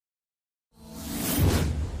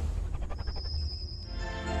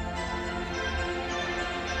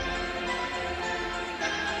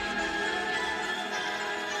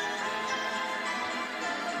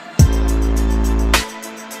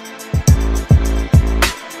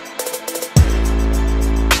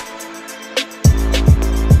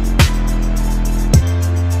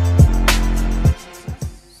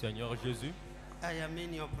Jésus, I am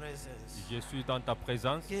in your presence. je suis dans ta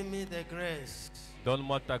présence. Give me the grace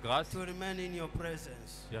Donne-moi ta grâce to remain in your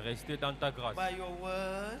presence. de rester dans ta grâce. By your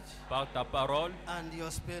word Par ta parole and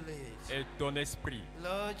your spirit. et ton esprit.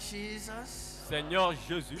 Lord Jesus, Seigneur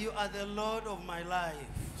Jésus, you are the Lord of my life.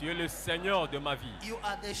 tu es le Seigneur de ma vie. You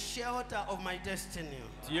are the shelter of my destiny.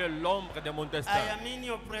 Tu es l'ombre de mon destin. I am in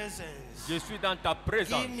your presence. Je suis dans ta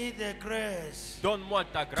présence. Give me the grace Donne-moi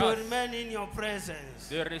ta to grâce remain in your presence.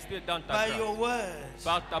 de rester dans ta By grâce. your word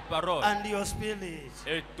Par ta parole and your spirit.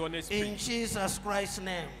 et ton esprit. In Jesus Christ's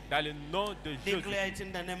name. Dans le nom de Jésus. Declare it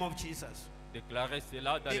in the name of Jesus. Déclarez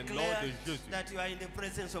cela dans le nom Declare de Jésus. that you are in the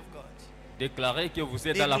presence of God. Déclarez que vous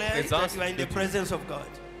êtes dans la Declare présence that you are in de the Dieu. presence of God.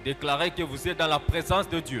 Déclarez que vous êtes dans la présence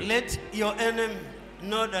de Dieu. Let your enemy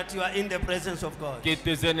know that you are in the presence of God. Que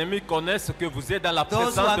tes ennemis connaissent que vous êtes dans la Those who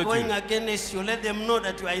présence are de going Dieu. against you, let them know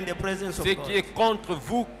that you are in the presence of Ceux qui God. est contre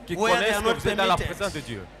vous, qui Where they connaissent are que not vous êtes dans la permitted. présence de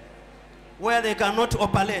Dieu. Where they cannot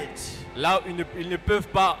operate. Là où ils ne peuvent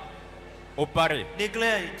pas opérer.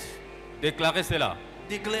 Declare it. Déclarez cela.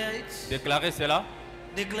 Declare it. Déclarez cela.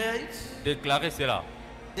 Declare it. Déclarez cela.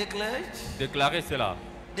 Declare it. Déclarez cela.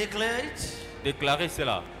 Declare it. Déclarez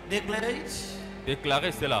cela. Declare it.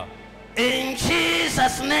 Déclarez cela. In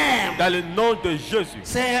Jesus' name. Dans le nom de Jésus.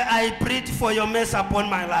 Say, I plead for your mercy upon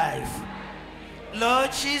my life.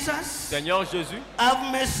 Lord Jesus, Seigneur Jésus,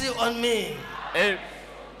 have mercy on me. et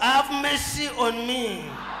Have mercy on me.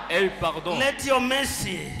 pardon. Let your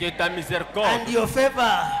mercy Que ta miséricorde and your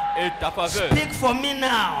favor et ta faveur. speak for me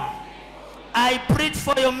now. I plead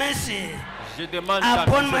for your mercy Je demande ta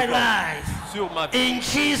upon my miséricorde life. sur ma vie. In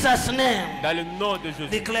Jesus' name. Dans le nom de Jésus.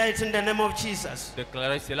 Declare it in the name of Jesus.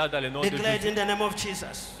 Déclarez cela dans le nom de Declare it Jésus. in the name of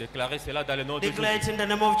Jesus. Déclarez cela dans le nom de Declare Jésus. it in the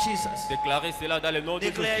name of Jesus. Déclarez cela dans le nom de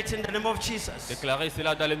Declare Jésus. it in the name of Jesus. Déclarez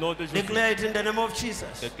cela dans le nom de Jésus. Declare it in the name of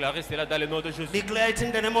Jesus. Déclarez cela dans le nom de Jésus. Declare it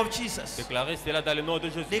in the name of Jesus. Déclarez cela dans le nom de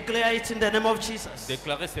Jésus. Declare it in the name of Jesus.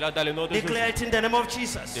 Déclarez cela dans le nom de Jésus. Declare it in the name of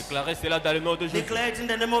Jesus. Déclarez cela dans le nom de Jésus. Declare it in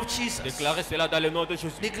the name of Jesus. Déclarez cela dans le nom de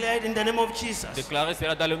Jésus. Declare it in the name of Jesus. Déclarez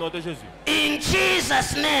cela dans le nom de Jésus. In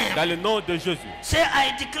Jesus' name. Dans le nom de Jésus. Say,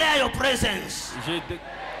 I declare your presence Je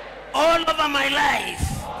all over my life.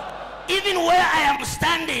 Even where I am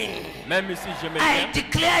standing, Même ici, je me I tiens.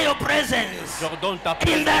 declare your presence. J'ordonne ta In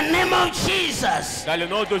présence. the name of Jesus. Dans le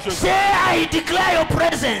nom de Jésus. Say, I declare your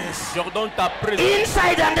presence. J'ordonne ta présence.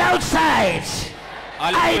 Inside and outside. À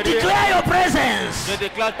I l'intérieur. declare your presence. Je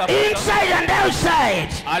déclare ta présence. Inside and outside.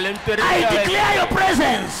 À l'intérieur. I et à declare your l'extérieur.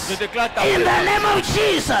 presence. Je déclare ta In the présence. name of Dans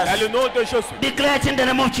le Jesus. nom de Jésus. Declare it in the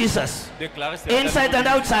name of Jesus. Déclarez cela dans le Inside nom and de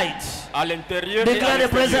Jésus. outside. À l'intérieur et à Declare the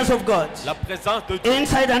presence l'extérieur. of God. La présence de Dieu.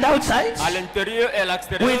 Inside and outside. À l'intérieur et à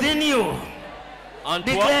l'extérieur. Within you. En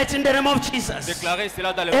toi. Declare it in the name of Jesus. Déclarez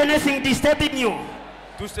cela dans le nom. Anything disturbing you,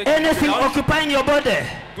 Tout ce qui anything dérange, occupying your body,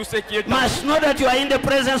 tout ce qui est dans must know that you are in the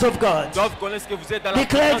presence of God. doivent connaître que vous êtes dans la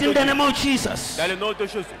Declare présence it de in the Dieu. name of Jesus. Dans le nom de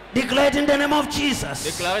Jésus. Declare it in the name of Jesus.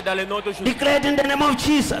 Déclarez dans le nom de Jésus. Declare it in the name of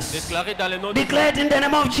Jesus. Déclarez dans le nom de Jésus. Declare it in the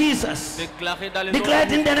name of Jesus. Déclarez dans le nom Declare it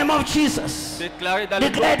de in Jésus. the name of Jesus. Déclarez dans le nom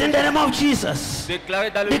Declare it de in the name of Jesus. Jésus.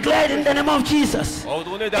 Déclarez dans le nom Declare it de in Jésus. the name of Jesus.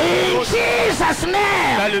 Ordonnez dans le In nom de Jésus. Jesus' Dans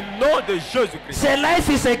name. le nom de Jésus-Christ. Say life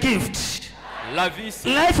is a gift. La vie, c'est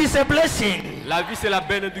Life is a blessing. la vie, c'est la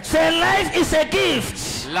bénédiction. Say life is a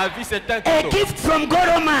gift. La vie, c'est un A cadeau. gift from God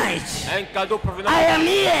Almighty. Un cadeau provenant I de am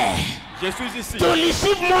here Je suis ici to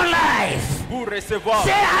receive more life. pour recevoir.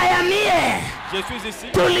 Say I am here Je suis ici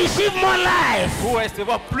to receive more life. pour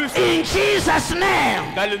recevoir plus. In Jesus'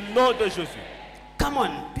 name. Dans le nom de Jésus. Come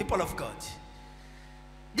on, people of God.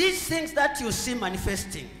 These things that you see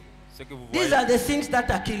manifesting, Ce que vous these voyez, are the things that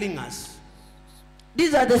are killing us.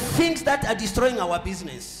 These are the things that are destroying our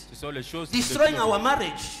business, ce sont les choses qui destroying détruisent our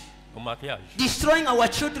marriage, nos mariages, destroying our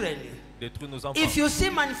children. détruisent nos enfants. If you see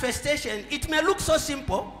manifestation, it may look so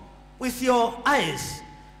simple with your eyes,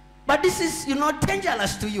 but this is,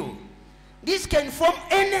 dangerous to you. This can form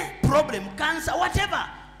any problem, cancer, whatever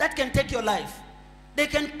that can take your life. They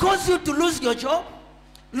can cause you to lose your job,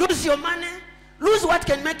 lose your money, lose what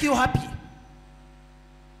can make you happy.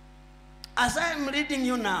 As I am reading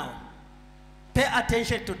you now, pay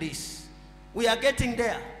attention to this. We are getting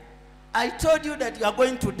there. I told you that you are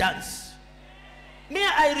going to dance. Me,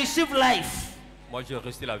 I receive life, Moi, j'ai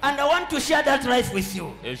reçu la vie. and I want to share that life with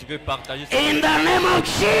you. Et je vais partager ça. In the name of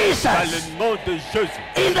Jesus. Dans le nom de Jésus.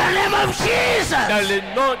 In the name of Dans Jesus.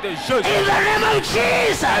 le nom de Jésus. In the name of Dans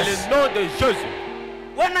Jesus. le nom de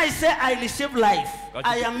Jésus. When I say I receive life, God,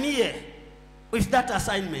 I you- am here with that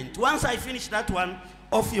assignment. Once I finish that one,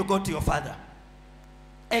 off you go to your father.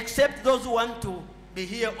 Except those who want to be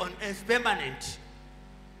here on earth permanent.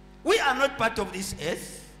 We are not part of this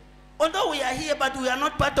earth. Although we are here, but we are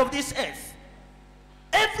not part of this earth.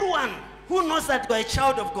 Everyone who knows that you are a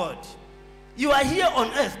child of God, you are here on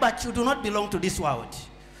earth, but you do not belong to this world.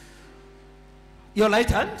 Your right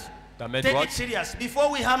hand, take it serious.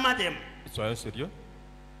 Before we hammer them, Soyons sérieux.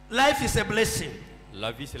 life is a blessing.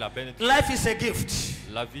 La vie, c'est la bénédiction. Life is a gift.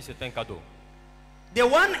 La vie, c'est un cadeau. The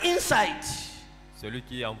one inside Celui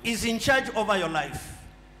qui est en vous. is in charge over your life.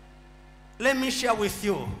 Let me share with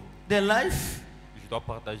you the life. Je dois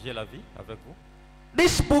partager la vie avec vous.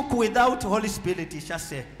 This book without Holy Spirit is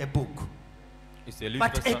just a book. Et ce livre,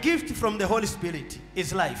 But a ça, gift from the Holy Spirit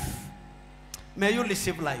is life. May you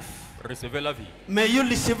receive life. recevez la vie. May you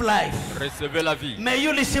receive life. Recevez la vie. May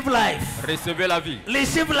you receive life. Recevez la vie.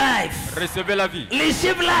 Receive life. Recevez la vie.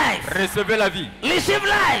 Receive life. Recevez la vie. Receive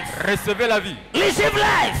life. Recevez la vie. Receive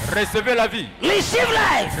life. Recevez la vie. Receive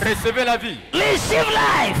life. Recevez la vie. Receive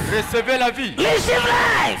life. Recevez la vie. Receive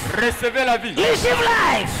life. Recevez la vie. Receive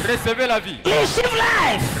life. Recevez la vie. Receive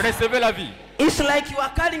life. Recevez la vie. It's like you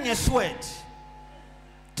are carrying a sword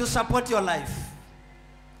to support your life.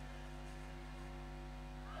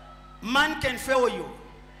 Man can fail you.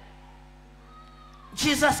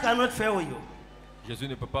 Jesus cannot fail you. Jésus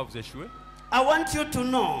ne peut pas vous échouer. I want you to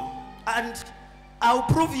know, and I'll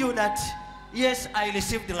prove you that, yes, I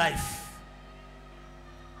received life.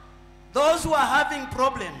 Those who are having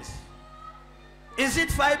problems, is it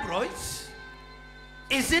fibroids?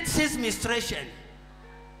 Is it cyst menstruation?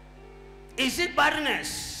 Is it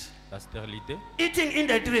barrenness? La stérilité, Eating in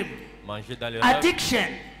the dream? manger dans les rêves, Addiction?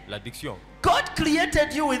 l'addiction. God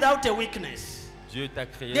created you without a weakness. Dieu t'a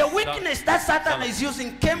créé The sans- weakness that Satan sans- is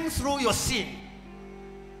using came through your sin.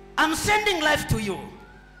 I'm sending life to you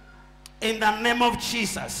in the name of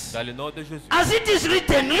Jesus. dans le nom de Jésus. As it is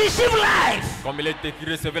written, receive life. Comme il est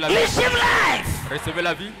écrit, recevez la vie. Receive life. Recevez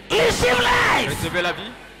la vie. Receive life. Recevez la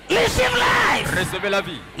vie. Receive life. Recevez la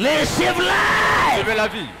vie. Receive life. Recevez la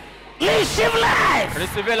vie. Receive life.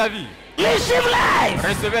 Recevez la vie. Receive life.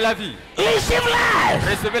 Recevez la vie. Receive life.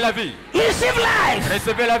 Recevez la vie. Receive life.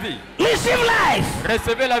 Recevez la vie. Receive life.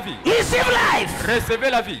 Recevez la vie. Receive life. Recevez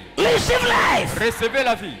la vie. Receive life. Recevez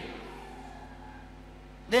la vie.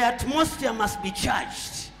 The atmosphere must be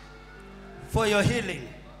charged for your healing.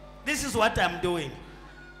 This is what I'm doing.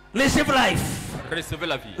 Receive life. Recevez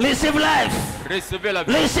la vie. Receive life. Recevez la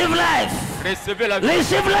vie. Receive life. Recevez la vie.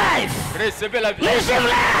 Receive life. Recevez la vie. Receive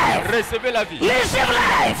life. Recevez la vie. Receive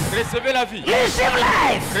life. Recevez la vie. Receive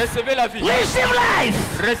life. Recevez la vie. Receive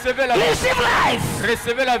life. Recevez la vie. Receive life.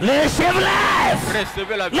 Recevez la vie. Receive life.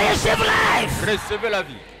 Recevez la vie. Receive life. Recevez la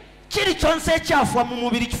vie. Kiri kyonse ekyafa mu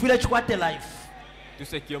mubiri kifiire kikwate life. Tout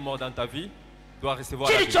ce qui est mort dans ta vie doit recevoir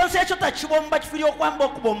la Kiri vie. kyonse ekyo takibomba kifiire okwamba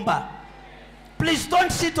okubomba. Please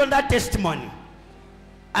don't sit on that testimony.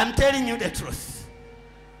 I'm telling you the truth.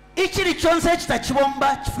 Ikiri kyonse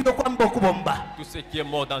ekitakibomba kifiire okwamba okubomba. Tout ce qui est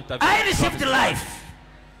mort dans ta vie. I received life.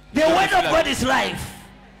 The word of God is life.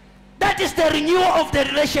 That is the renewal of the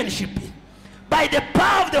relationship by the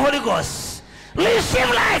power of the Holy Ghost. Receive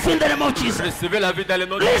life in the name of Jesus. Recevez la vie dans le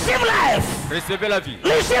nom de Receive life. Recevez la vie.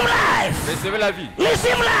 Receive life. Recevez la vie.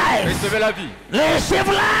 Receive life. Recevez la vie. Receive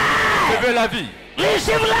life. Recevez la vie.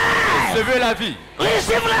 Receive life. Recevez la vie.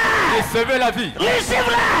 Receive life. Recevez la vie. Receive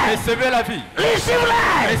life. Recevez la vie. Receive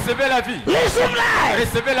life. Recevez la vie. Receive life.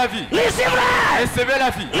 Recevez la vie. Receive life. Recevez la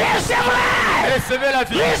vie. Receive life. Recevez la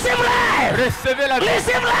vie. Receive life. Recevez la vie.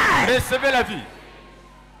 Receive life. Recevez la vie.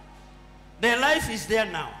 The life is there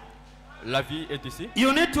now. La vie est ici.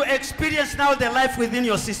 You need to experience now the life within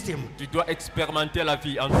your system. Tu dois expérimenter la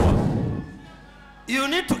vie en toi. You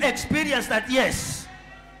need to experience that, yes,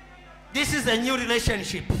 this is a new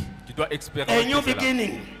relationship, Tu dois a expérimenter new cela.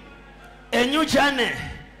 beginning, a new journey.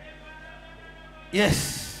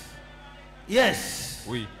 Yes. Yes.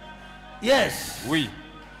 Oui. Yes. Oui.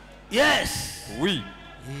 Yes. Oui.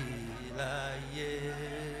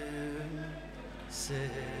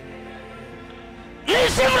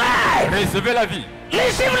 Receive life. Recevez la vie.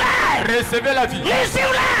 Receive life. Recevez la vie.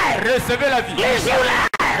 Receive life. Recevez la vie. Receive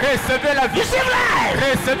life. Recevez la vie. Receive life.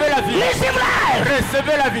 Recevez la vie. Receive life.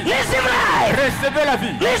 Recevez la vie. Receive life. Recevez la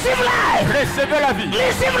vie. Receive life. Recevez la vie.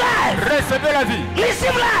 Receive life. Recevez la vie.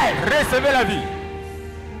 Receive life. Recevez la vie.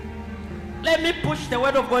 Let me push the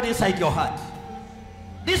word of God inside your heart.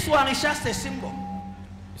 This one is just a symbol,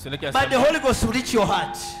 Ce n'est qu'un but the symbole. Holy Ghost will reach your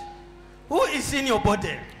heart. Who is in your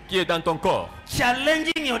body? Qui est dans ton corps?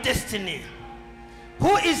 Challenging your destiny.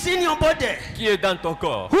 Who is in your body? Qui est dans ton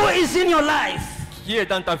corps? Who is in your life? Qui est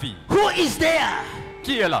dans ta vie? Who is there?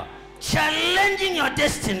 Qui est là? Challenging your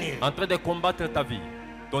destiny. En train de combattre ta vie.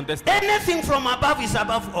 Ton destin. Anything from above is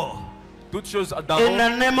above all. Toutes choses d'en In haut.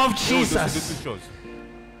 the name of et au-dessus de Jesus, toutes choses.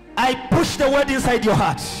 I push the word inside your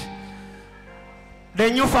heart. the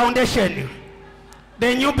new foundation,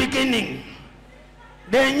 the new beginning,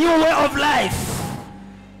 the new way of life,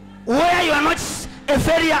 where you are not a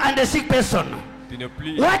failure and a sick person.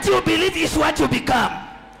 What you believe is what you become.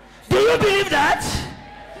 Do you believe that?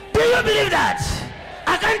 Do you believe that?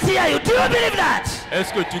 I can't hear you. Do you believe that?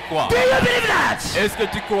 Est-ce que tu crois? Do you believe that? Est-ce que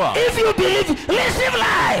tu crois? If you believe, receive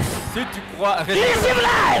life. Si tu crois, Receive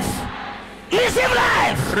life. Receive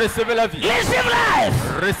life. recevez la vie. Receive life.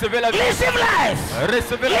 Recevez la vie. Receive life.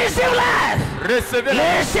 Recevez la vie. Receive life. Recevez la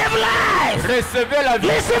vie. Receive life. Recevez la vie.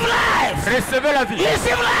 Receive life. Recevez la vie.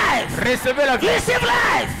 Receive life. Recevez la vie. Receive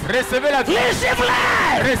life. Recevez la vie. Receive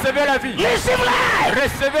life. Recevez la vie. Receive life.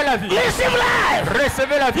 Recevez la vie. Receive life.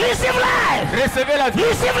 Recevez la vie. Receive life. Recevez la vie.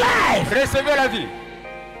 Receive life. Recevez la vie.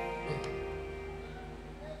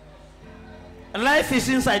 Life is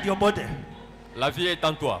inside your body. La vie est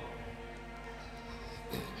en toi.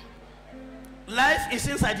 Life is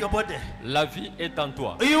inside your body. La vie est en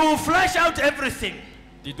toi. You flush out everything.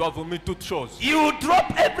 Tu dois vomir toutes choses. You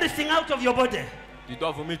drop everything out of your body. Tu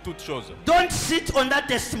dois vomir toutes choses. Don't sit on that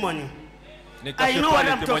testimony. Ne I cachez know pas what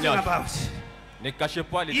les I'm talking témoignages. about. Ne cachez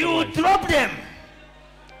pas les You témoignages. drop them.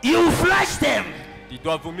 You flush them. Tu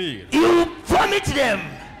dois vomir. You vomit them.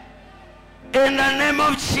 In the name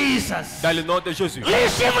of Jesus. Dans le nom de Jésus.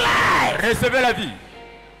 Receive life. Recevez la vie.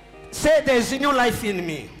 Say there's a new life in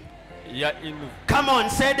me. Il y a une, Come on,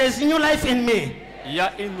 say there's new life in me. il y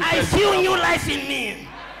a une I nouvelle feel vie. new life in me.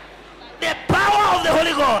 The power of the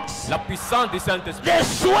Holy Ghost. La puissance du Saint-Esprit. The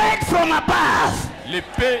sweat from above.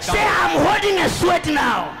 L'épée Say I'm holding a sweat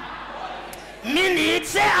now. Mean it.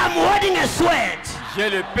 Say I'm holding a sweat. J'ai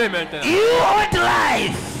l'épée maintenant. You old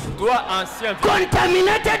life. Toi, ancien,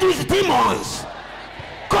 Contaminated with demons.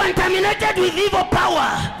 Contaminated with evil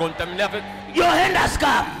power. contaminé avec Your hand has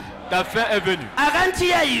come. ta fin est venue. I can't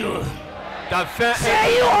hear you. Ta fin est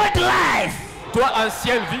Say you old life. toi,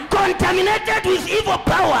 ancienne vie, Contaminated with evil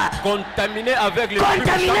power. contaminé avec les puissants,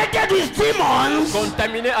 Contaminated with demons.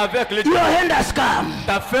 contaminé avec les Your hand has come.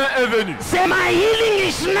 ta fin est venue. Say my healing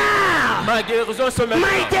is now. Ma guérison se met.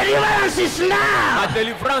 My deliverance is Ma now.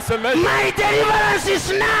 délivrance se met. My deliverance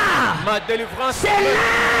is now. Ma délivrance se Say met.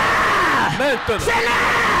 now. Maintenant. Say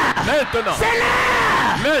now. Maintenant. Say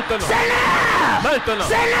now. Maintenant. Say now. Maintenant.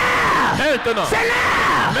 Say now. Maintenant. Say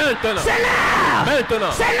now. Maintenant. Say now.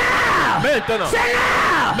 Maintenant. Say now. Maintenant. Say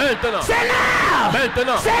now. Maintenant. Say now.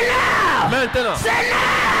 Maintenant. Say now. Maintenant. Say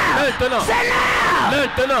now. Maintenant. Say now.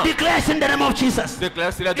 Maintenant. Declare in the name of Jesus.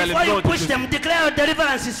 Déclare cela dans le Before nom you de push Jésus. them, declare your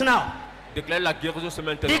deliverance is now. Déclare la guérison se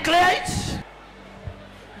maintenant. Declare it.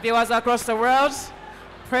 Viewers across the world,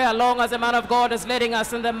 pray along as the man of God is leading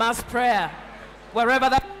us in the mass prayer. Wherever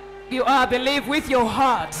that you are, believe with your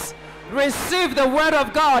hearts. Receive the word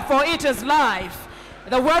of God, for it is life.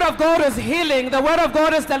 The word of God is healing. The word of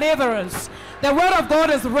God is deliverance. The word of God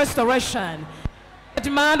is restoration.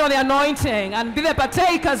 Demand on the anointing and be the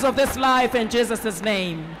partakers of this life in Jesus'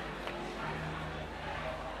 name.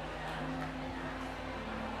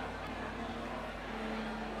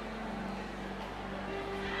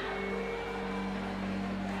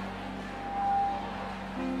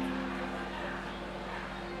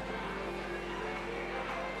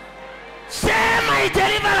 Say my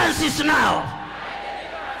deliverance is now.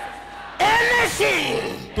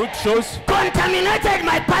 Anything Toute chose contaminated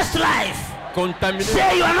my past life. contaminée.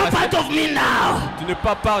 Say you are not part of me now. Tu n'es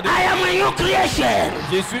pas part de I am a new creation.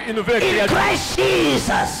 Je suis une nouvelle In créature Christ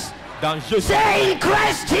Jesus. dans Jésus. Say in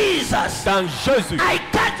Christ Jesus. Dans Jésus. I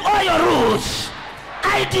cut all your roots.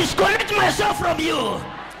 I disconnect myself from you.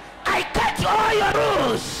 I cut all your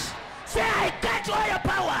roots. Say I cut all your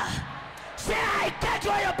power. Say I cut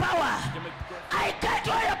all your power. I cut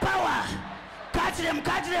all your power. Cut them,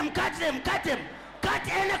 cut them, cut them, cut them. Cut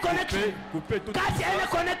any connection. Coupez toute Cut any puissance,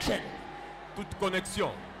 connection. toute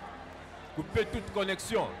connexion. Coupez toute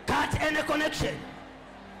connexion. Cut any connection.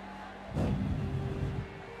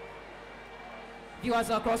 Viewers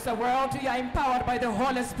across the world, you are empowered by the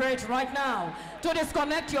Holy Spirit right now to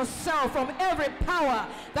disconnect yourself from every power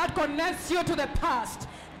that connects you to the past.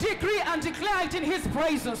 Decree and declare it in His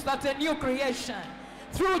praises that a new creation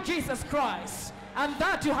through Jesus Christ, and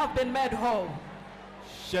that you have been made whole.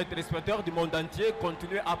 Chers téléspectateurs du monde entier,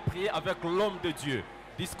 continuez à prier avec l'homme de Dieu.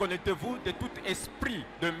 Disconnectez-vous de tout esprit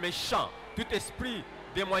de méchant, tout esprit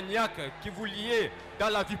démoniaque qui vous liait dans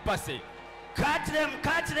la vie passée. Cut them,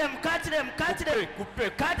 cut them, cut them, cut them. Coupez,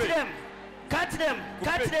 Cut coupez, them. Cut them,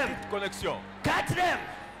 cut coupez them. toute connexion. Cut them.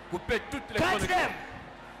 Coupez toutes les Cut connexions. them.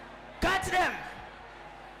 Cut them.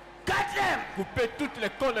 Cut them. Coupez toutes les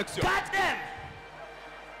connexions. Cut them.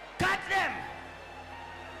 Cut them.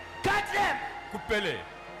 Cut them. Coupez-les.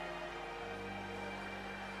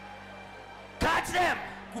 Cut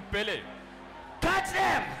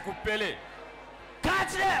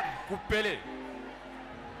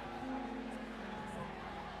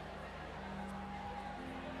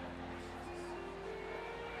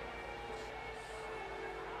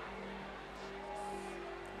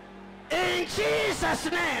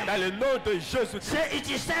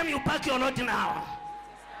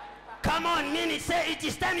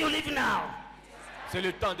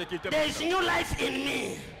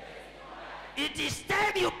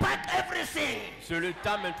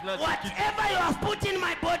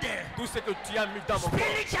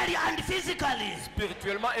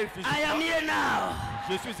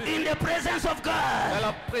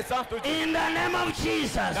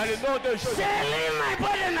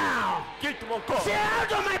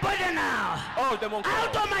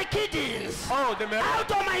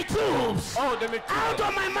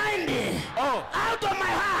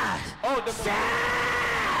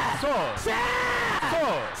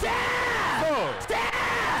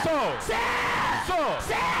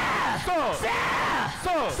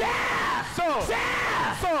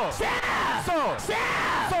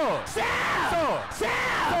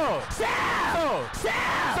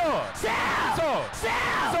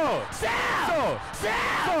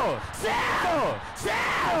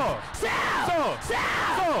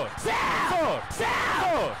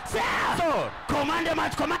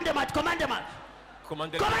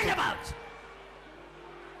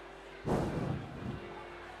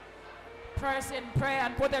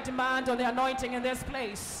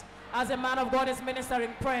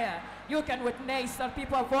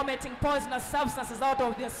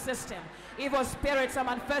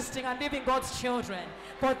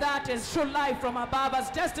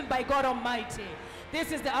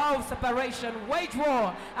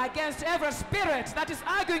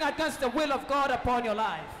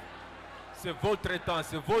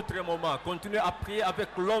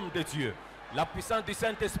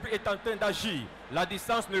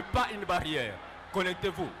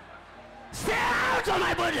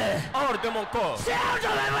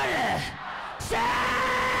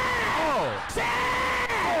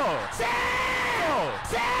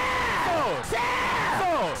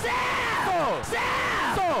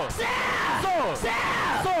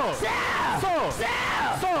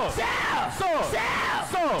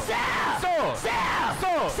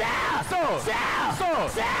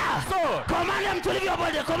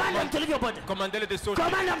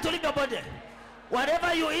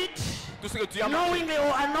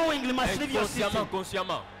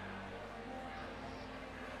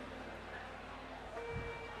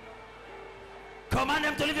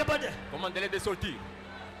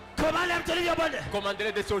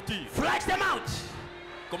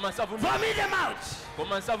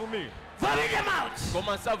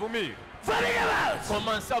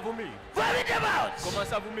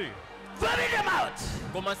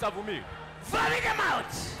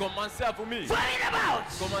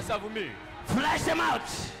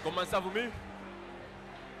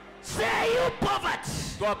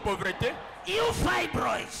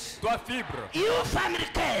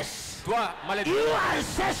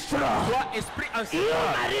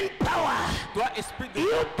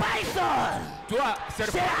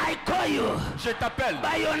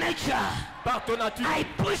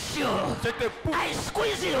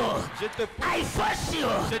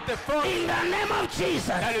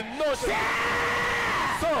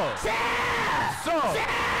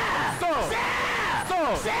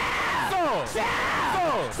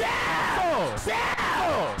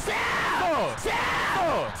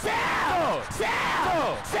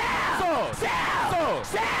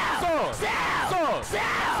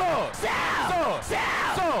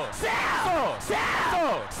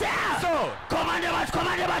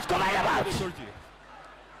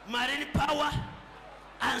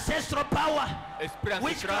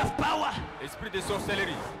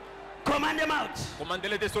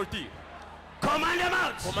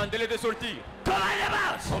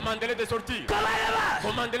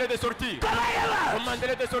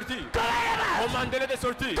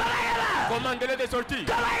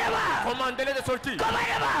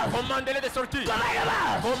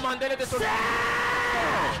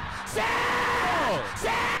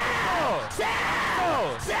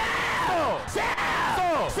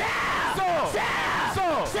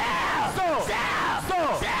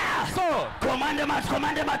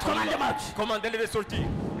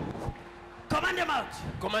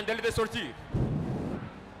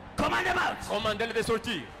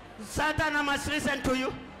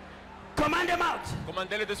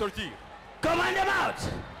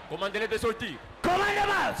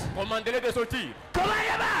Command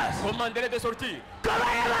them out. Commandez-les de sortir. Command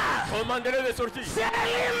them out. Commandez-les de sortir. Say,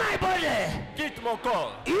 leave my body. Quitte mon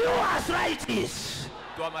corps. You arthritis.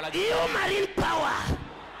 Toi maladie. You marine power.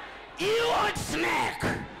 You old snake.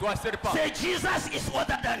 Toi serpent. Say, Jesus is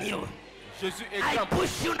older than you. Jésus est I grand.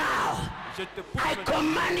 push you now. Je te pousse. I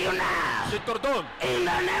command you now. Je t'ordonne. In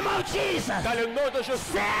the name of Jesus. Dans le nom de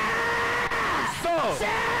Jésus. Say, Sors. say,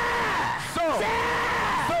 Sors. say,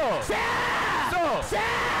 Sors. say, Sors. say,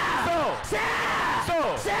 Sors. say,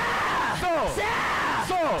 Sors. say, Sors. say,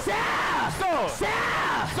 Sors. say, Sors. say,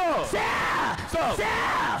 Sors. say, Sors. say,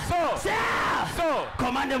 Sors. say. Sors.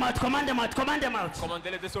 Command them out, command them out, command them out.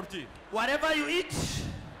 Commandez-les de sortir. Whatever you eat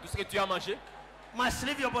Tout ce que tu as mangé must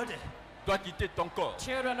leave your body. doit quitter ton corps.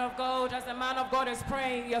 Children of God, as the man of God is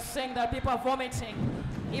praying, you're saying that people are vomiting.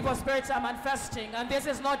 Evil spirits are manifesting. And this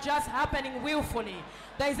is not just happening willfully.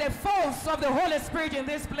 There is a force of the Holy Spirit in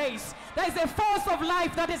this place. There is a force of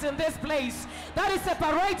life that is in this place. That is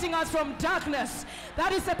separating us from darkness.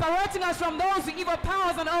 That is separating us from those evil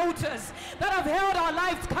powers and altars that have held our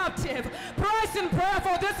lives captive. Praise in prayer,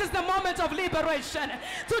 for this is the moment of liberation.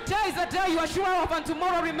 Today is the day you are sure of, and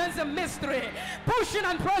tomorrow remains a mystery. Pushing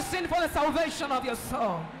and pressing for the salvation of your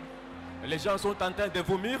soul. Les gens sont en train de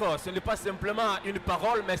vomir. Ce n'est pas simplement une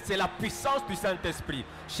parole, mais c'est la puissance du Saint-Esprit.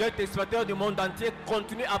 Chers téléspectateurs du monde entier,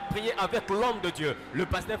 continuez à prier avec l'homme de Dieu, le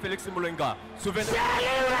pasteur Felix Mulenga. Souvenez-vous.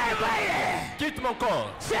 Quitte mon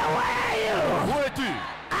corps. Say, where are you? Où es-tu?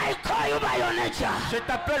 I call you by your nature. Je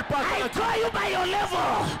t'appelle pas I par call you by your level.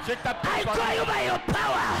 Je I t'appelle par call you by your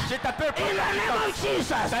power. Je t'appelle par In the name of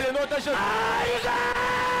Jesus. Dans le nom de Jésus.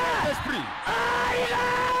 Esprit.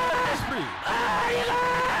 Esprit.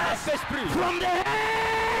 Esprit. From the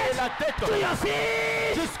head La tête to your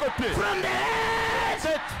feet. jusqu'au pied. From the head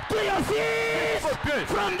to your feet. Jusqu'au pied.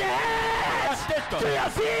 From the La head tête to your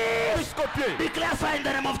feet. jusqu'au pied. Declare fire in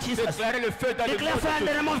the name of Jesus. Déclarez le feu dans le nom Declare fire in de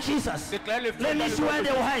the Jésus. name of Jesus. Déclarez le feu Let dans me le see nom where de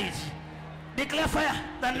they Jésus. will hide. Declare fire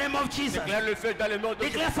in the name of Jesus. Déclare le feu dans le nom de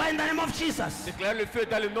Jésus. Declare fire in the name of Jesus. Déclare le feu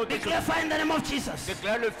dans le nom de Jésus. Declare fire in the name of Jesus.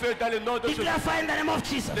 Déclare le feu dans le nom de Jésus. Declare fire in the name of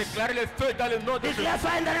Jesus. Déclare le feu dans le nom de Jésus. Declare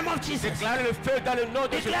fire in the name of Jesus. Déclare le feu dans le nom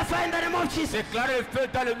de Jésus. Declare fire in the name of Jesus. Déclare le feu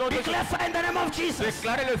dans le nom de Jésus. Declare fire in the name of Jesus.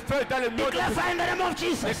 Déclare le feu dans le nom de Declare Jésus. fire in the name of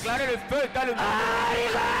Jesus. Déclare le feu dans le nom Holy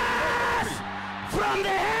Ghost, from the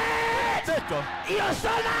head, de Jésus. your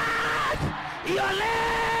stomach, your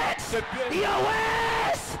legs, Tes pieds, your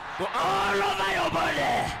waist, all over your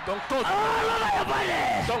body, ton corps, all over your body,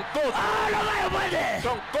 ton corps, all over your body,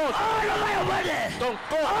 ton corps, all over your body, ton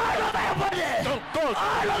corps, all over your body, ton corps,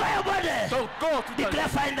 all over your body. ton corps tout Declare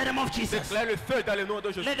entier. fire in the name of Jesus. Déclare le feu dans le nom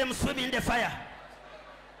de Jésus. Let them swim in the fire.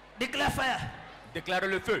 Declare fire. Déclare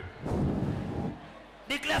le feu.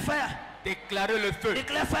 Declare fire. Déclarez le feu.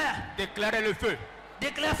 Declare fire. Déclarez le feu.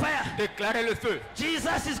 Declare fire. Déclarez le feu.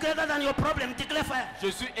 Jesus is greater than your problem. Declare fire.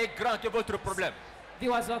 Jésus est grand que votre problème.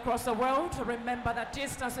 Viewers across the world, remember that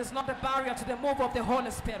distance is not a barrier to the move of the Holy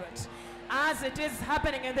Spirit. As it is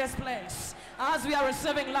happening in this place, as we are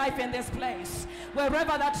receiving life in this place,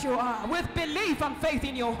 wherever that you are, with belief and faith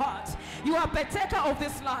in your heart, you are a partaker of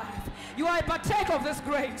this life. You are a partaker of this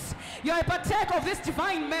grace. You are a partaker of this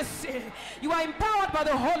divine mercy. You are empowered by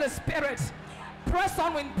the Holy Spirit. Press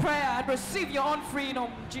on in prayer and receive your own freedom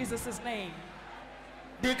in Jesus' name.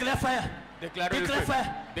 Declare fire. Déclarez le Declare feu.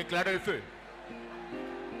 fire. Déclarez le feu.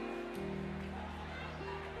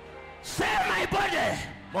 Say my body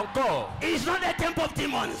Mon corps, is not a temple of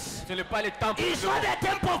demons. ce n'est pas le temple. It's not a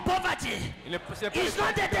temple of poverty. It's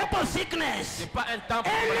not a temple of sickness. C'est pas un temple.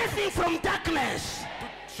 Anything from darkness.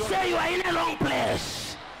 Say you are in a wrong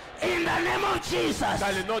place. In the name of Jesus.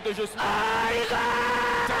 Dans le nom de Jésus. Holy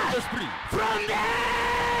God, Saint-Esprit. from the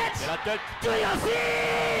head De la tête to your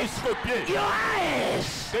feet, jusqu'aux pieds. your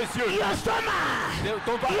eyes, Tes yeux. your stomach,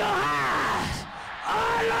 Ton ventre. your heart,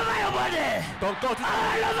 all over your body, Ton corps tout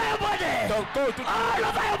all over your body, Ton corps tout all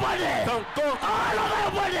over your body, Ton corps all over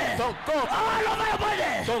your body, Ton corps all over your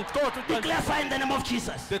body. Ton corps tout Declare fire in the name of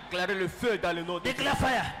Jesus. Déclarez le feu dans le nom de Jésus. Declare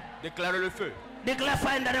fire. Déclarez le feu. Declare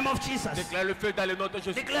fire in the name of Jesus. Déclarez le feu dans le nom de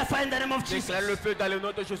Jésus. Declare fire in the name of Jesus. Déclarez le feu dans le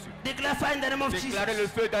nom de Jésus. Declare fire in the name of Jesus. Déclarez le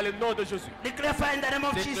feu dans le nom de Jésus. Declare fire in the name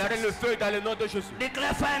of Déclarez le Jesus. feu dans le nom de Jésus.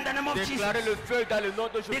 Declare fire in the name of Jesus. Déclarez le feu dans le nom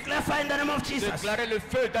de Jésus. Declare fire in the name of Jesus. Déclarez le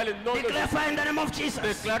feu dans le nom de Declare Jésus. fire in the name of Jesus.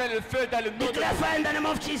 Déclarez le feu dans le nom de Declare Jésus. fire in the name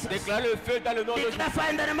of Jesus. Déclarez le feu dans le nom de Jésus. Declare fire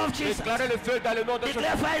in the name of Jesus. Déclarez le feu dans le nom de Jésus.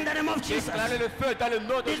 Declare fire in the name of Jesus. Déclarez le feu dans le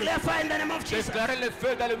nom de Jésus. Declare fire in the name of Jesus. Déclarez le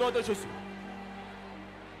feu dans le nom de Jésus.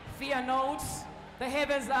 Fear not, the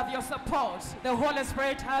heavens have your support. The Holy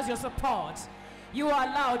Spirit has your support. You are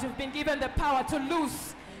allowed, you've been given the power to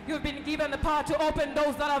loose. You've been given the power to open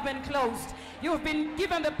doors that have been closed. You've been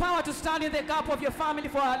given the power to stand in the gap of your family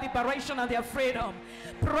for our liberation and their freedom.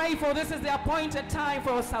 Pray, for this is the appointed time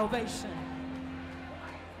for salvation.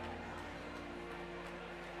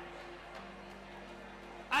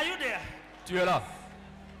 Are you there? Tu es là.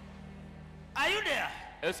 Are you there?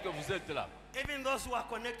 Est-ce que vous êtes là? Even those who are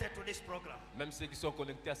connected to this program. Même ceux qui sont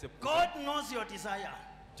connectés à ce programme. God knows your desire.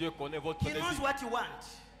 Dieu connaît votre He knows désir. what you want.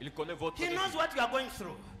 Il connaît votre He knows désir. what you are going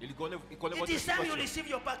through. Il connaît It votre is time you situation. receive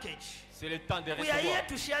your package. C'est le temps de We are here recevoir.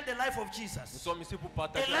 to share the life of Nous Jesus. sommes ici pour A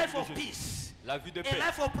partager la life vie of de Jésus. peace. La vie de A paix.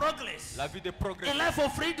 life of progress. La vie de progrès. A life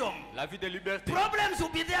of freedom. La vie de liberté. Problems will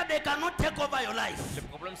be there, they cannot take over your life. Le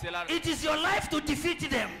problème c'est là. It is your life to defeat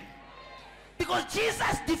them. Because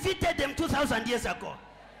Jesus defeated them 2,000 years ago.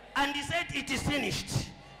 And he said, it is finished.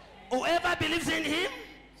 Whoever believes in him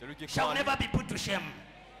Celui qui shall croit en never be put to shame.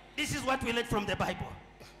 This is what we learn from the Bible.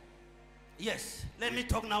 Yes, let me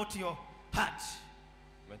talk now to your heart.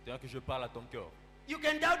 Maintenant que je parle à ton cœur. You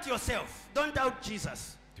can doubt yourself. Don't doubt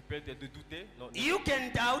Jesus. Tu peux te douter. Non, You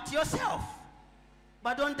can doubt yourself.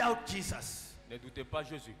 But don't doubt Jesus. ne doutez pas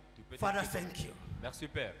Jésus. Tu peux te Father, douter. thank you. Merci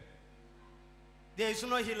Père. There is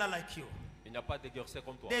no healer like you. Il n'y a pas de guérisseur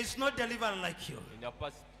comme toi. There is no deliverer like you. Il n'y a pas.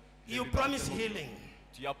 You délivrance promise comme toi. healing.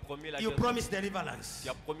 Tu as promis la You délivrance. promise deliverance. Tu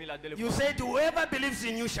as promis la You délivrance. said whoever believes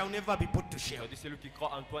in you shall never be put to Tu shame. as dit celui qui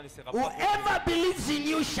croit en toi ne sera pas. Whoever believes in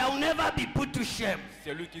you shall never be put to shame.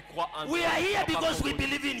 Celui qui croit en We toi. are ne here sera pas because we condamné.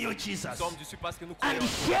 believe in you, Nous Jesus. sommes ici parce que nous And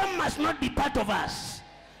croyons. shame must not be part of us.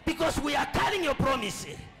 Because we are carrying your promise.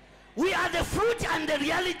 We are the fruit and the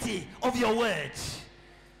reality of your words.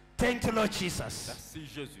 Thank you, Lord Jesus. Merci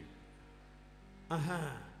Jésus.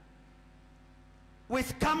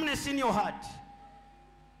 With calmness in your heart.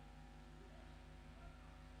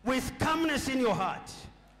 With calmness in your heart.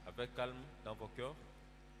 Avec calme dans vos cœurs.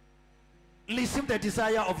 Receive the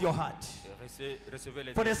desire of your heart. Et recevez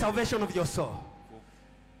les For the désirs salvation of your soul.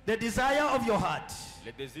 The desire of your heart.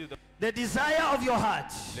 les désirs de, The desire of your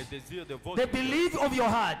heart. les désirs de votre The belief of your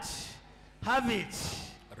heart. Have it.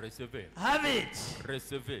 recevez, Have it.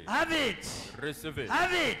 recevez, Have it. recevez,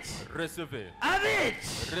 Have it. recevez, Have it.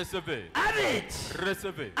 recevez, Have it.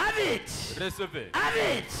 recevez, Have it. recevez, Have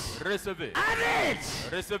it. recevez, Have it.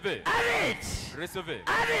 recevez, Have it. recevez,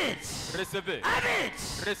 Have it. recevez, Have it.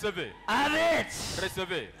 recevez, Have it.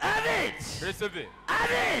 recevez, Have it. recevez,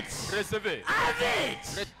 Have it. recevez. Have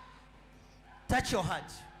it. Touch your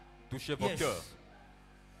heart. Touchez vos Yes. cœurs.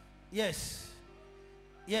 Yes.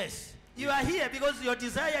 Yes. You are here because your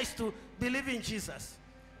desire is to believe in Jesus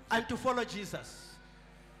and to follow Jesus.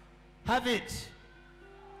 Have it.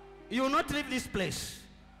 You will not leave this place.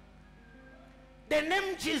 The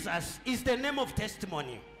name Jesus is the name of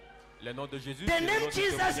testimony. Le nom de Jésus. The c'est le nom name de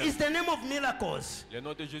Jesus témoignage. is the name of miracles. Le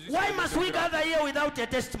nom de Jésus. c'est Why le nom must de we miracle. gather here without a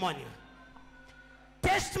testimony?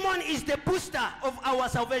 Testimony is the booster of our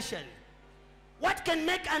salvation. What can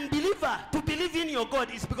make an unbeliever to believe in your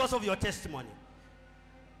God is because of your testimony.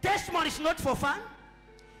 Testimony is not for fun.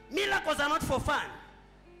 Miracles are not for fun,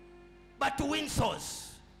 but to win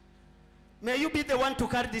souls. May you be the one to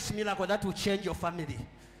carry this miracle that will change your family,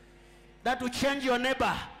 that will change your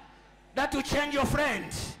neighbor, that will change your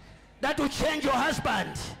friends, that will change your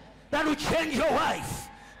husband, that will change your wife,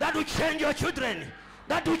 that will change your children,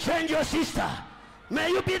 that will change your sister. May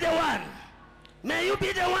you be the one. May you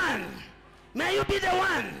be the one. May you be the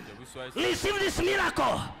one. Receive this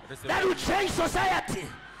miracle that will change society,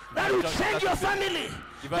 that will change your family,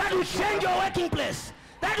 that will change your working place,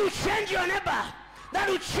 that will change your neighbor, that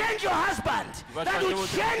will change your husband, that will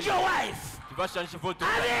change your wife. Tu vas changer votre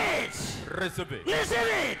Have vie. it. Recevez. Receive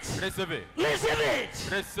it. Recevez. Receive it.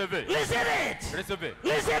 Recevez. Receive it. Recevez.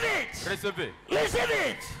 Receive it. Recevez. Receive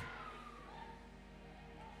it.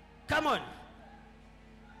 Come on.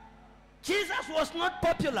 Jesus was not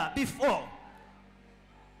popular before.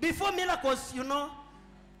 Before miracles, you know,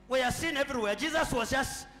 we are seen everywhere. Jesus was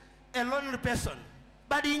just a lonely person.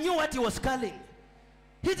 But he knew what he was calling.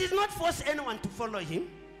 He did not force anyone to follow him.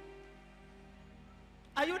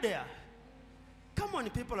 Are you there? Come on,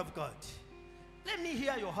 people of God. Let me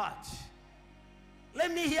hear your heart.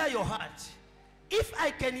 Let me hear your heart. If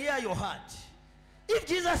I can hear your heart, if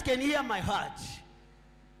Jesus can hear my heart,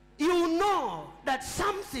 you know that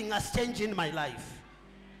something has changed in my life.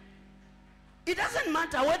 It doesn't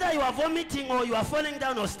matter whether you are vomiting or you are falling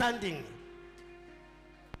down or standing.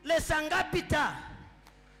 Lesangapita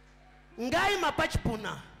ngai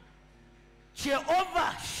mapachpuna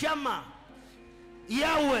Jehovah Shammah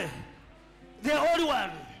Yahweh, the Holy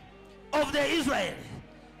One of the Israel,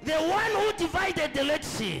 the one who divided the Red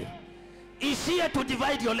Sea, is here to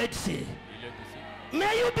divide your Red Sea.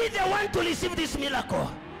 May you be the one to receive this miracle.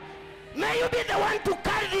 May you be the one to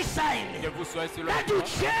carry this sign. vous soyez sur le That will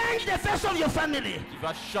change the face of your family. qui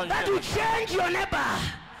va changer, That will change your neighbor.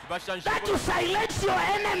 qui va changer That will silence your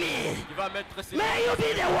enemy. qui va mettre ses May you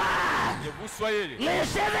be the one. que vous soyez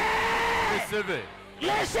Recevez. recevez,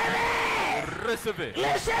 Recevez. recevez,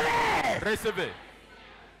 Recevez. recevez.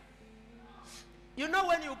 You know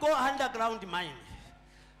when you go underground mine,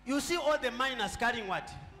 you see all the miners carrying what?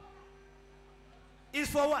 Is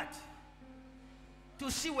for what? To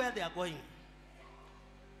see where they are going.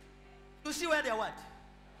 To see where they are what?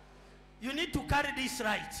 You need to carry this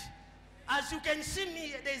right. As you can see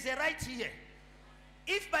me, there is a right here.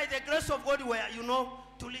 If by the grace of God were,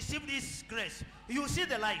 to receive this grace, you see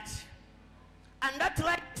the light. And that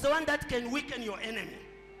light is the one that can weaken your enemy.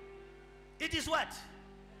 It is what?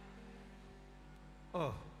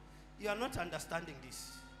 Oh, you are not understanding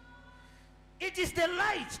this. It is the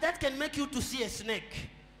light that can make you to see a snake.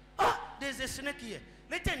 Oh, there's a snake here.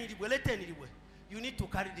 You need to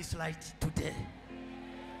carry this light today.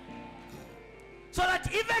 So that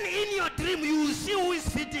even in your dream, you will see who is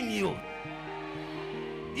feeding you.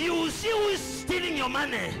 You will see who is stealing your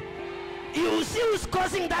money. You will see who is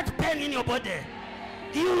causing that pain in your body.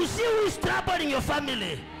 You will see who is troubling your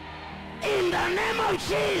family. In the name of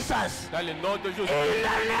Jesus. Dans le nom de Jésus. In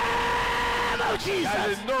the name of Jesus. Dans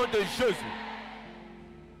le nom de Jésus.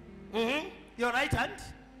 Your right hand.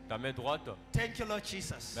 Ta main droite. Thank you, Lord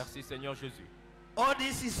Jesus. Merci Seigneur Jésus. All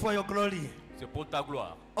this is for your glory. C'est pour ta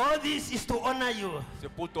gloire. All this is to honor you. C'est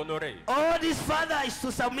pour t'honorer. All this, Father, is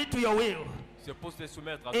to submit to your will. C'est pour se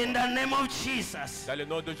soumettre à In toi. the name of Jesus. Dans le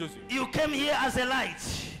nom de Jésus. You came here as a light.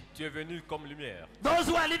 Tu es venu comme lumière. Those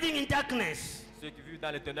who are living in darkness, Ceux qui vivent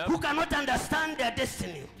dans les ténèbres, who cannot understand their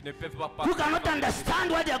destiny, qui ne peuvent pas who cannot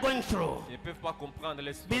understand what they are going through, qui ne peuvent pas comprendre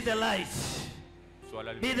les be the light. Sois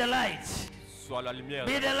la Be lumière. the light. Sois la lumière.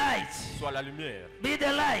 Be the light. Sois la lumière. Be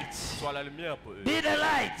the light. Sois la lumière pour eux. Be the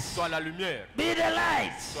light. Sois la lumière. Be the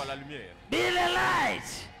light. Sois la lumière. Be the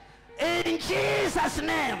light. In Jesus'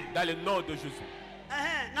 name. Dans le nom de Jésus.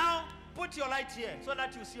 Now put your light here so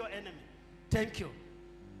that you see your enemy. Thank you.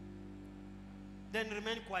 Then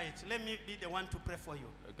remain quiet. Let me be the one to pray for you.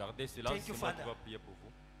 Gardez silence. Thank you, C'est moi qui Father. vais prier pour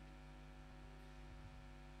vous.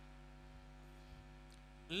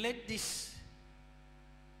 Let this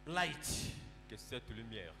light Que cette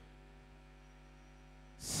lumière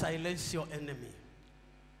silence your enemy.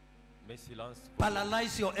 met silence.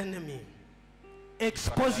 Paralyze your enemy.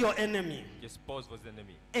 Expose your enemy. Qui expose vos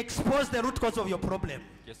ennemis. Expose the root cause of your problem.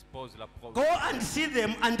 Qui expose la Go problème. and see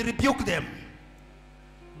them and rebuke them.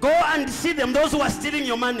 Go and see them, those who are stealing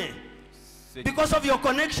your money. Because of your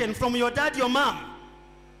connection from your dad, your mom.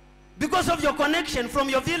 Because of your connection from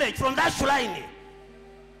your village, from that shrine.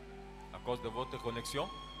 À cause de votre connexion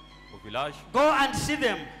au village, Go and see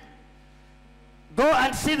them. Go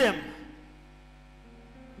and see them.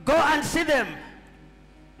 Go and see them.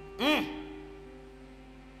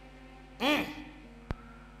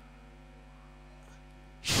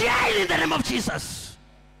 Shine in the name of Jesus.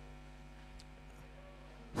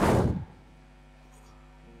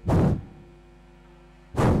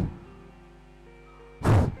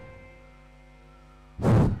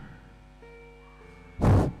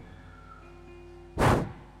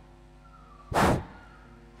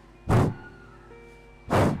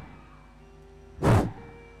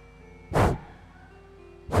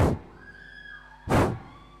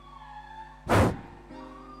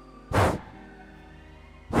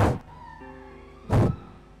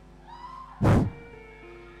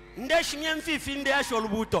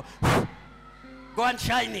 Go and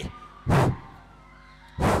shine it.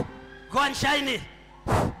 Go and shine it.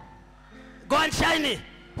 Go and shine it.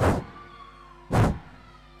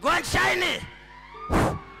 Go and shine it.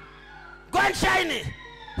 Go and shine it.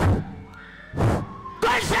 Go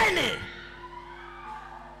and shine it.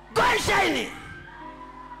 Go and shine it.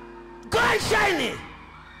 Go and shine it.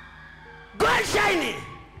 Go and shine it.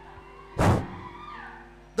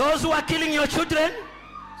 Those who are killing your children,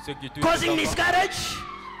 ceux qui tuent causing les enfants, miscarriage,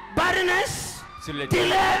 barrenness, sur les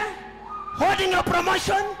delay, holding your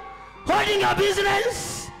promotion, holding your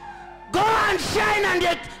business, go and shine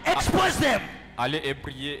and expose them. allez et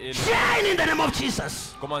priez et Shine in the name of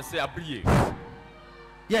Jesus. commencez à prier.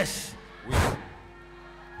 Yes. Oui.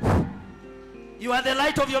 You are the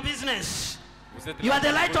light of your business. Vous êtes You are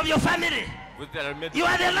the light of your family. Vous êtes la lumière. You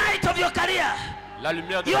are the light of your career. La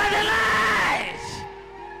lumière de You are the light.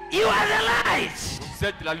 You are the light. Vous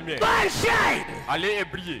êtes la lumière. Go and shine. Allez et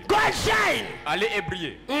brillez. Go and shine. Allez et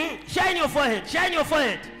brillez. Shine your forehead. Shine your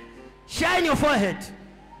forehead. Shine your forehead.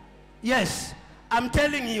 Yes, I'm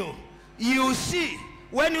telling you, you see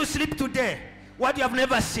when you sleep today what you have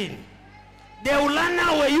never seen. They will run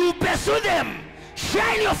away. You pursue them.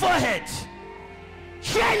 Shine your forehead.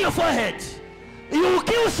 Shine your forehead. You will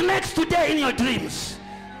kill snakes today in your dreams.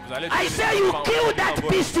 I say you kill that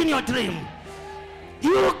beast in your dream.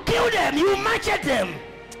 You kill them, you machete them.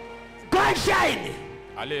 Go and shine.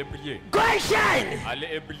 Allez et briller. Go and shine. Allez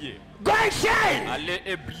et briller. Go and shine. Allez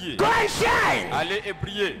et briller. Go and shine. Allez et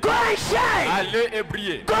briller. Go and shine. Allez et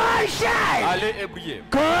briller. Go and shine. Allez et briller.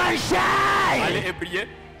 Go and shine. Allez et briller.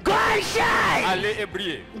 Go and shine. Allez et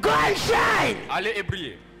briller. Go and shine. Allez et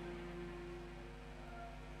briller.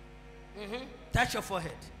 Touch your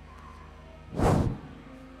forehead.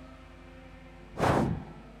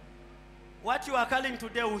 What you are calling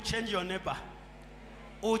today will change your neighbor.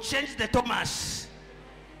 Will change the Thomas.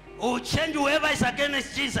 Will change whoever is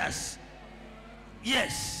against Jesus.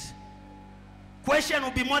 Yes. Question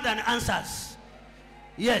will be more than answers.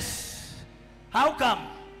 Yes. How come?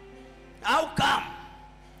 How come?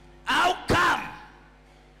 How come?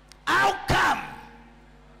 How come?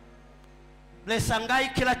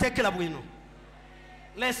 Lesangai kila tekela bwino.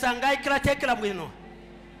 Lesangai kila tekela bwino.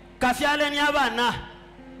 Kafiale ni abana.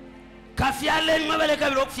 Kafiale ni mabele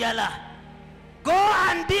kabilo kufiala. Go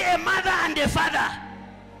and be a mother and a father.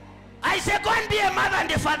 I say go and be a mother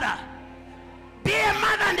and a father. Be a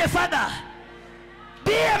mother and a father.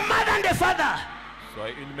 Be a mother and a father.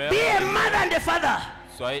 Soyez une mère. Be a mother and a father.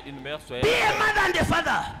 Soyez une mère, soyez. Be a mother and a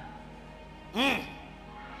father.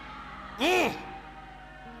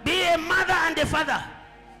 Be a mother and a father.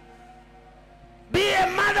 Be a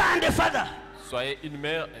mother and a father. Soyez une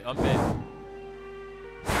mère et un père.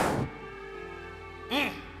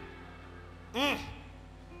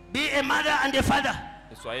 Be a mother and a father.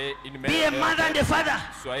 Soyez une mère. Be a mother and a father.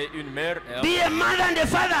 Soyez une mère et un Be a mother and a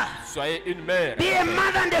father. Soyez une mère. Be a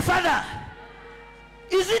mother and a father.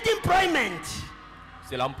 Is it employment?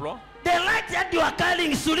 C'est l'emploi. The light that you are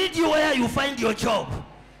carrying should lead you where you find your job.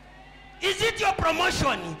 Is it your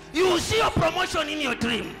promotion? You will see your promotion in your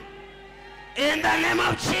dream. In the name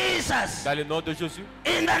of Jesus. Dans le nom de Jésus.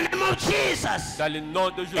 In the name of Jesus. Dans le nom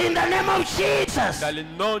de Jésus. In the name of Jesus. Dans le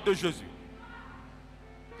nom de Jésus.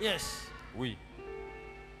 Yes. Oui.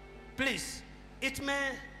 Please, it may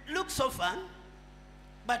look so fun,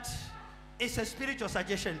 but it's a spiritual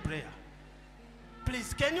suggestion prayer.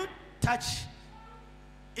 Please, can you touch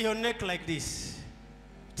your neck like this?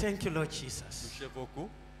 Thank you, Lord Jesus. Touchez vos coups.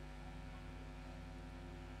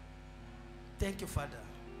 Thank you, Father.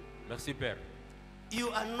 Merci, Père. You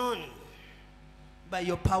are known by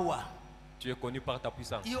your power. Tu es connu par ta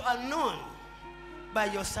puissance. You are known by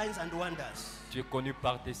your signs and wonders. Tu es connu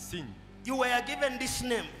par tes signes. You were given this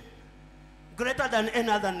name, greater than any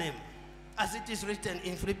other name, as it is written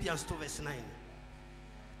in Philippians 2 verse 9.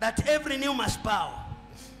 That every knee must bow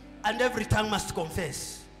and every tongue must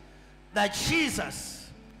confess that Jesus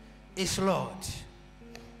is Lord.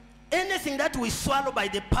 Anything that we swallow by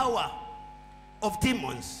the power of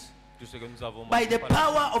demons, Tout ce que nous avons by mangé the par la-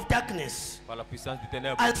 power of darkness, par la puissance du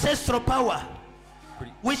ténèbre, ancestral power,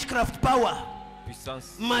 witchcraft power,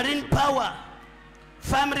 puissance, marine power,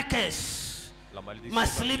 family curse, la malédiction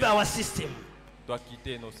must leave our system. doit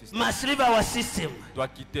quitter nos systèmes. Must leave our system. Doit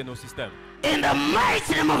quitter nos systèmes. In the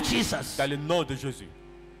mighty name of Jesus. Dans le nom de Jésus.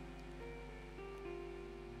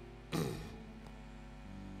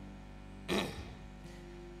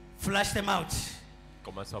 Flush them out.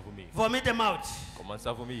 Commence à vomir. Vomit them out. Commence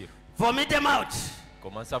à vomir. Vomit them out.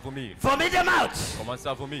 Commence à vomir. Vomit them out. Commence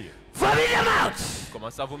à vomir. Vomit them out.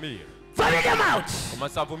 Commence à vomir. Vomit them out.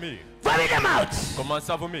 Commence à vomir. Vomit them out. Commence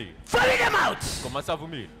à vomir. Vomit them out. Commence à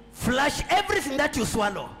vomir. Flush everything that you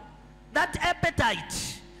swallow. That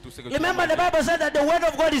appetite. Tout ce que tu Remember, the manges. Bible said that the word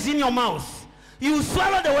of God is in your mouth. You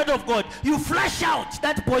swallow the word of God. You flush out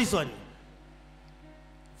that poison.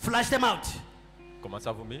 Flush them out. Commence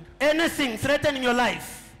à vomir. Anything threatening your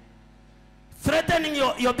life, threatening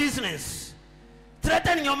your business,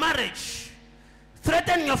 threatening your marriage,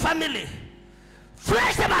 threatening your family,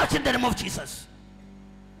 flush them out in the name of Jesus.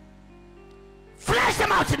 Flush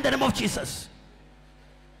them out in the name of Jesus.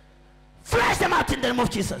 Flush them out in the name of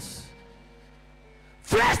Jesus.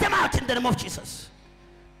 Flush them out in the name of Jesus.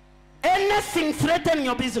 Anything threatening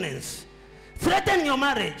your business, threatening your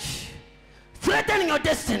marriage, threatening your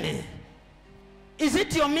destiny. Is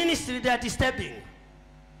it your ministry that is disturbing?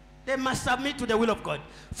 They must submit to the will of God.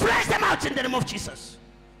 Flush them out in the name of Jesus.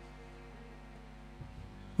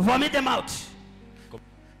 Vomit them out.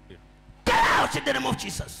 Get out in the name of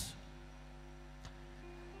Jesus.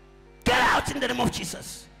 Get out in the name of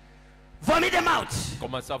Jesus. Vomit them out.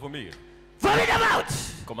 Commence à vomir. Vomit them out.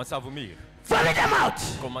 Commence à vomir. Vomit them out.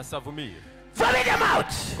 Commence à vomir. Vomit them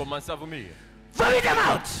out. Commence à vomir. Vomit them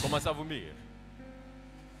out. Commence à vomir.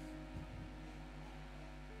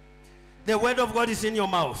 The word of God is in your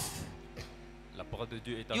mouth. La parole de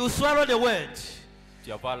Dieu est en You toi. swallow the word.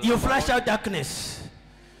 Tu avales You la flush parole. out darkness.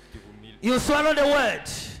 Tu vomis- You swallow the word.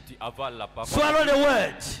 Tu avales la parole. Swallow the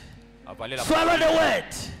word. Avaler la Swallow the word.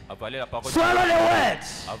 Avaler la parole. Swallow the word.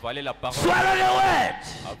 Avaler la parole. Swallow the word.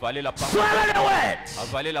 Avaler la parole. Swallow the word.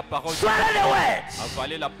 Avaler la parole. Swallow the word.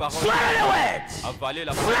 Avaler la parole. Swallow the word. Avaler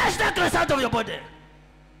la parole. Flush darkness out of your body.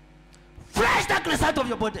 Flush darkness out of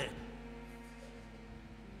your body.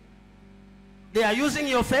 They are using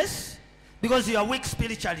your face because you are weak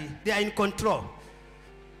spiritually. They are in control.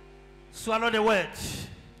 Swallow the word.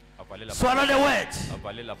 Avaler la Swallow the word.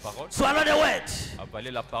 Avaler la parole. Swallow the word.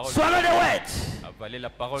 Avaler la parole. Swallow the word. Avaler la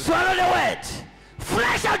parole. Swallow the word.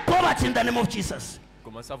 Flush out poverty in the name of Jesus.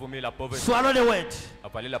 Commencez à vomir la pauvreté. Swallow the word.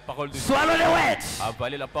 Avaler la parole de Dieu. Swallow the word.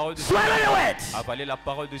 Avaler la parole de Dieu. Swallow the word. Avaler la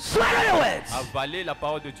parole de Dieu. Swallow the word. Avaler la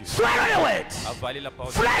parole de Dieu. Swallow the word. Avaler la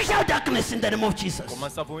parole de Dieu. Flush out darkness in the name of Jesus.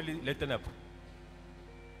 Commencez à vomir les ténèbres.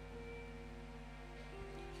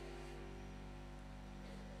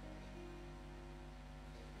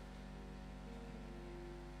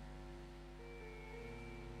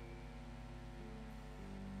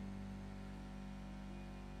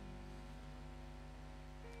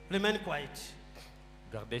 Remain quiet.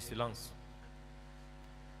 Gardez silence.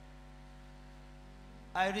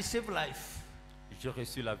 I receive life. J'ai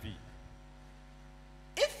reçu la vie.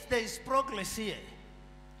 If there is progress here,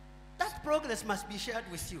 that progress must be shared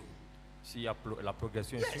with you. S'il y a la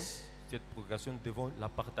progression Yes. ici, cette progression, nous devons la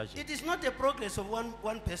partager. It is not a progress of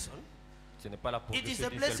one person. Ce n'est pas la It is progression the d'une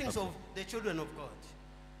seule blessings personne. of the children of God.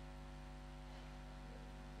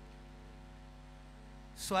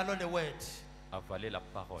 Swallow the word. Avaler la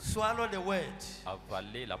parole. Swallow the word.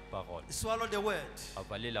 Avaler la parole. Swallow the word.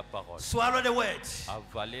 Avaler la parole. Swallow the word.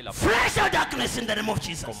 Avaler la parole. Flush out darkness in the name of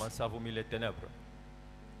Jesus. Commencez à vomir les ténèbres.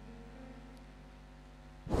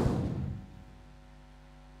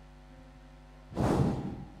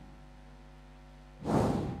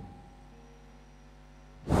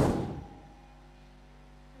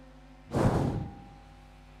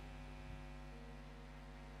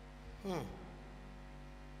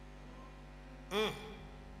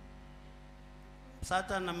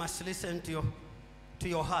 Satan must listen to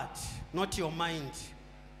your heart, not your mind.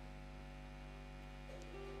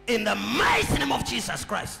 In the mighty name of Jesus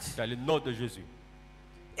Christ. Dans le nom de Jésus.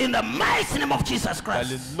 In the mighty name of Jesus Dans le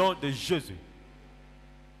Christ. nom de Jésus.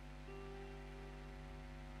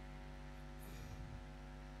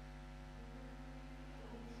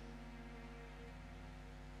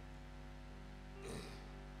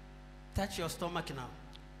 Touch your stomach now.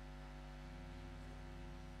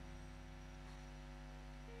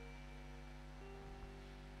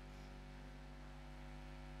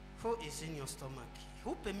 Who is in your stomach?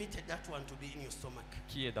 Who permitted that one to be in your stomach?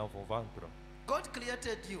 Qui est dans vos ventres? God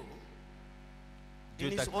created you Dieu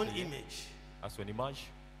in t'a his own créé image. à son image.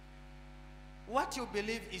 What you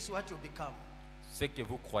believe is what you become. Ce que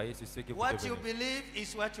vous croyez, c'est ce que vous What you devenez. believe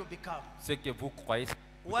is what you become. Ce que vous croyez, c'est ce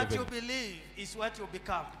que vous What you devenez. believe is what you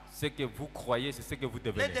become. Ce que vous croyez, c'est ce que vous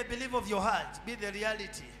Let devenez. the belief of your heart be the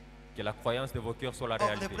reality Que la croyance de vos cœurs soit la of the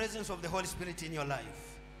réalité. presence of the Holy Spirit in your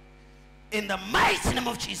life. In the mighty name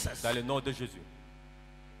of Jesus. Dans le nom de Jésus.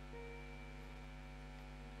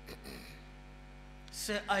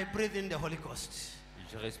 Say, I breathe in the Holy Ghost.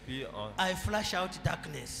 Je respire en... I flush out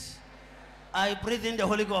darkness. I breathe in the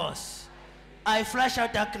Holy Ghost. I flush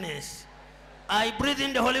out darkness. I breathe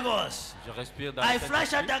in the Holy Ghost. Je respire dans I le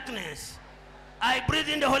flush out Saint-Esprit. darkness. I breathe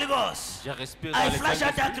in the Holy Ghost. Je respire dans I le flush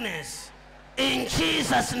out Saint-Esprit. darkness. In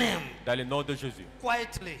Jesus' name. Dans le nom de Jésus.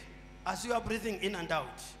 Quietly, as you are breathing in and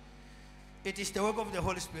out, it is the work of the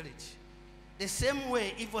Holy Spirit. The same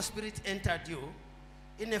way evil spirit entered you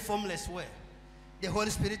in a formless way, the Holy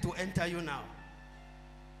Spirit will enter you now.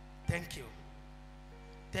 Thank you.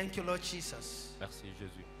 Thank you, Lord Jesus. Merci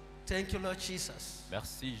Jésus. Thank you, Lord Jesus.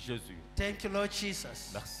 Merci Jésus. Thank you, Lord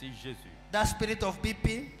Jesus. Merci Jésus. That spirit of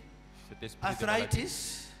BP, Cet esprit de maladie.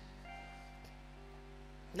 arthritis,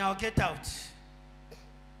 now get out.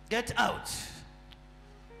 Get out.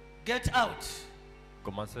 Get out.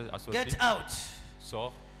 Commencez à sortir. Get out.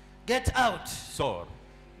 Sors. Get out. Sors.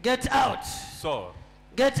 Get out. Sors.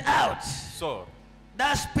 Get out. Sors.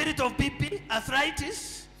 That spirit of BP,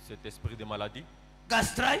 arthritis, Cet esprit de maladie.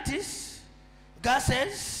 gastritis,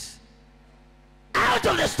 gases, out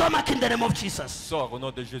of the stomach in the name of Jesus. Sors au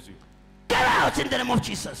nom de Jésus. Get out in the name of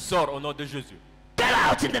Jesus. Sors au nom de Jésus. Get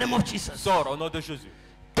out in the name of Jesus. Sors au nom de Jésus.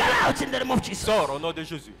 Get out in the name of Jesus. Sors au nom de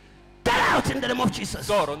Jésus. Get out in the name of Jesus.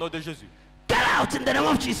 Sors au nom de Jésus. Get out in the name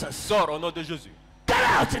of Jesus. Sors au nom de Jésus. Get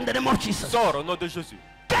out in the name of Jesus. Sors au nom de Jésus.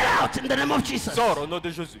 Get out in the name of Jesus. Sors au nom de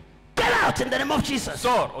Jésus. Get out in the name of Jesus.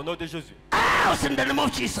 Sors au nom de Jésus. Out in the name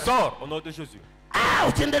of Jesus. Sors au nom de Jésus.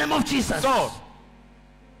 out in the name of Jesus. Sors.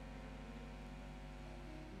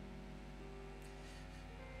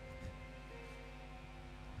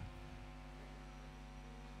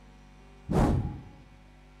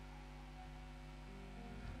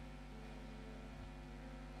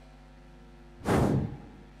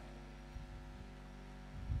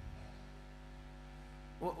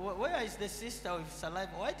 Where is the sister with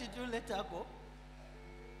saliva? Why did you let her go?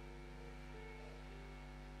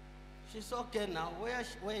 She's okay now. Where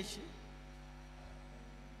is she?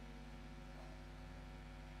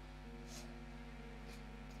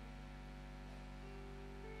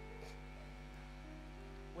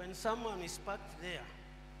 When someone is parked there,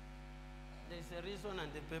 there's a reason and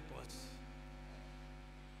a purpose.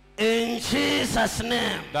 In Jesus'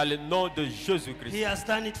 name. Dans le nom de Jésus-Christ. He has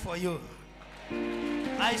done it for you.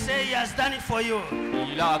 I say he has done it for you.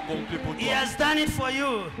 Il a accompli pour He toi. has done it for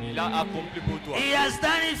you. Il a accompli pour toi. He has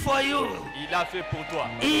done it for you. Il a fait pour toi.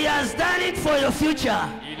 He has done it for your future.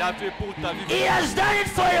 Il a fait pour ta vie. He has done it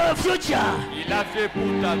for your future. Il a fait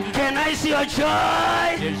pour ta vie. Can I see your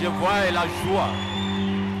joy? Et je vois la joie.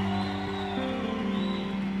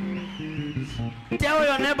 Tell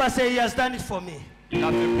your neighbor, say he has done it for me. Il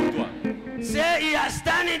a fait pour toi. Say he has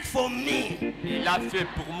done it for me. Il a fait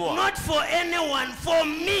pour moi. Not for anyone, for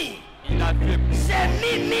me. Il a fait pour Say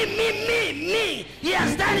me. He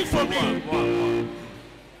has done it for me. moi.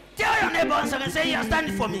 Tell your neighbor once again, say he has done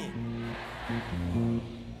it for me.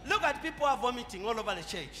 Look at people are vomiting all over the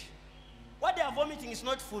church. What they are vomiting is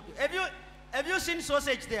not food. Have you seen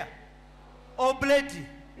sausage there? Or bread?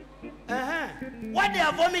 What they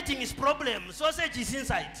are vomiting is problem. Sausage is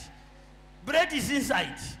inside. Bread is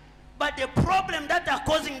inside. But the problem that are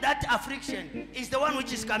causing that affliction is the one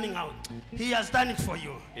which is coming out. He has done it for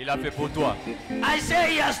you. Il a fait pour toi. I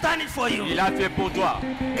say he has done it for you. Il a fait pour toi.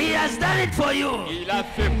 He has done it for you. Il a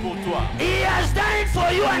fait pour toi. He has done it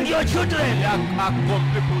for you and your Il children. a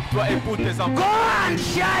accompli pour toi et pour tes Go enfants. and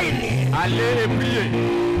shine. Allez et priez.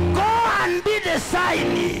 Go and be the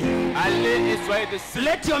sign. Allez et soyez des signes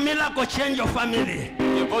Let your miracle change your family.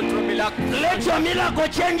 de votre miracle. Let your miracle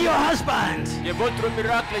change your husband. Que votre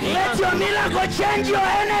miracle Let your miracle change your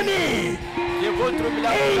enemy. Que votre In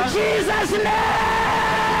miracle Jesus'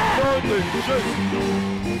 name. au nom de Jésus.